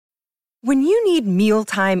When you need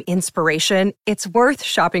mealtime inspiration, it's worth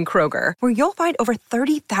shopping Kroger, where you'll find over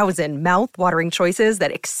 30,000 mouth-watering choices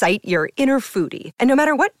that excite your inner foodie. And no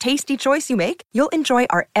matter what tasty choice you make, you'll enjoy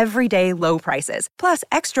our everyday low prices, plus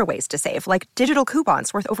extra ways to save, like digital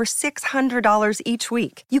coupons worth over $600 each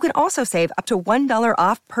week. You can also save up to $1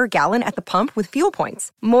 off per gallon at the pump with fuel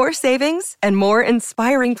points. More savings and more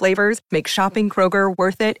inspiring flavors make shopping Kroger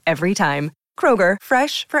worth it every time. Kroger,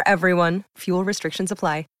 fresh for everyone. Fuel restrictions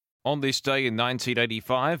apply. On this day in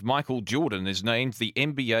 1985, Michael Jordan is named the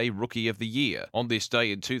NBA Rookie of the Year. On this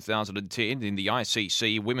day in 2010, in the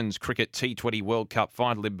ICC Women's Cricket T20 World Cup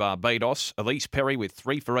final in Barbados, Elise Perry with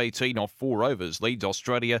 3 for 18 off 4 overs leads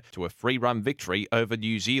Australia to a 3-run victory over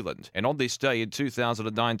New Zealand. And on this day in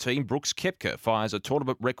 2019, Brooks Koepka fires a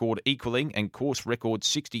tournament record equalling and course record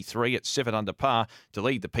 63 at 7 under par to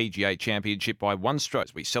lead the PGA Championship by 1 stroke.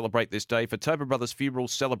 We celebrate this day for Tobin Brothers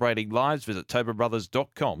Funerals Celebrating Lives. Visit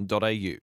tobinbrothers.com.au.